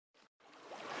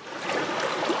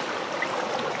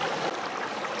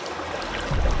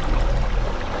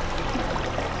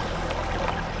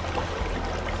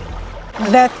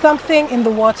There's something in the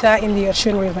water in the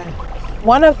Osun River,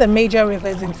 one of the major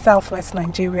rivers in southwest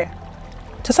Nigeria.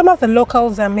 To some of the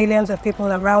locals and millions of people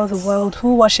around the world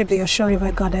who worship the Osun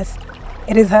River goddess,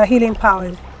 it is her healing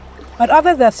powers. But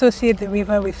others associate the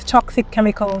river with toxic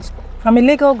chemicals from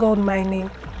illegal gold mining,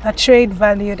 a trade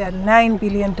valued at $9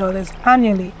 billion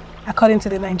annually, according to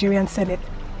the Nigerian Senate.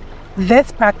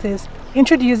 This practice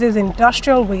introduces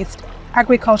industrial waste,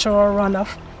 agricultural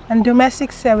runoff, and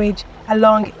domestic sewage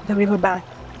along the riverbank.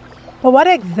 But what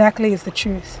exactly is the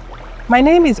truth? My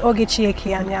name is Ogechi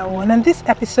Ekianyawo, and in this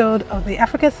episode of the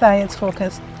Africa Science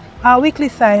Focus, our weekly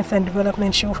science and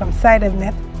development show from Side of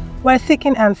Net, we're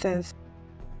seeking answers.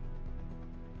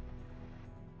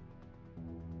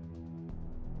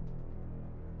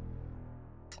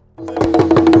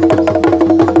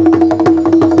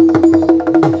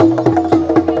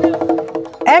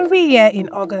 Every year in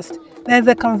August, there's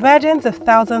a convergence of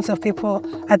thousands of people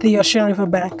at the Osun River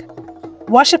bank.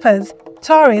 Worshippers,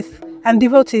 tourists, and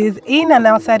devotees in and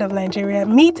outside of Nigeria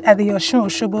meet at the Osun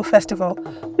Osogbo Festival,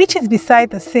 which is beside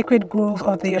the sacred grove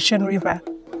of the Osun River.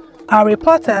 Our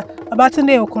reporter,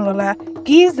 Babatunde Okunola,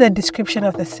 gives a description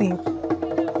of the scene.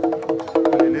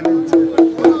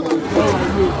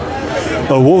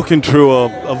 Walking through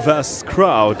a vast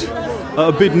crowd,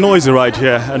 a bit noisy right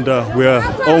here, and we're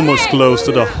almost close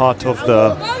to the heart of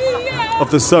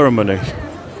the ceremony.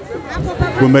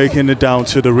 We're making it down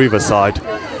to the riverside,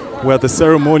 where the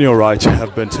ceremonial rites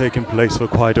have been taking place for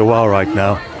quite a while right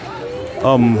now.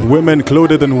 Women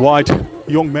clothed in white,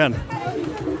 young men.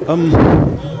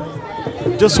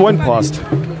 Just went past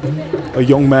a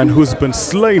young man who's been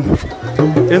slain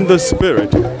in the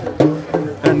spirit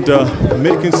and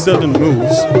making certain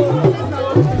moves.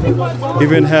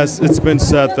 Even it's been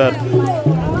said that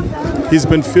he's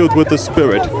been filled with the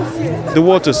spirit, the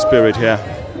water spirit here.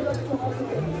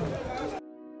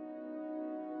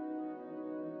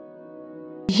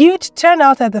 Huge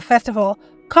turnout at the festival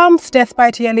comes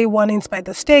despite yearly warnings by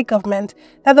the state government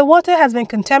that the water has been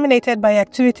contaminated by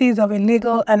activities of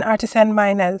illegal and artisan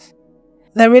miners.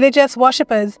 The religious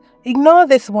worshippers ignore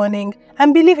this warning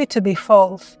and believe it to be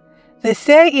false. They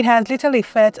say it has little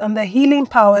effect on the healing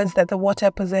powers that the water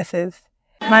possesses.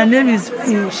 My name is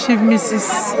Chief Mrs.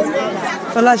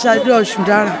 Oluseyi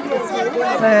Atanda,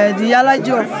 the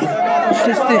Yalaji of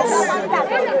Osun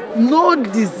State. No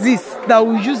disease that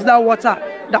will use that water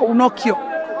that will not cure.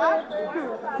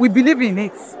 We believe in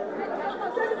it.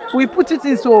 We put it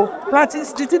into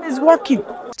practice. The thing is working.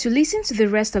 To listen to the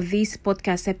rest of this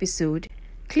podcast episode,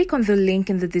 click on the link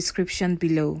in the description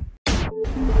below.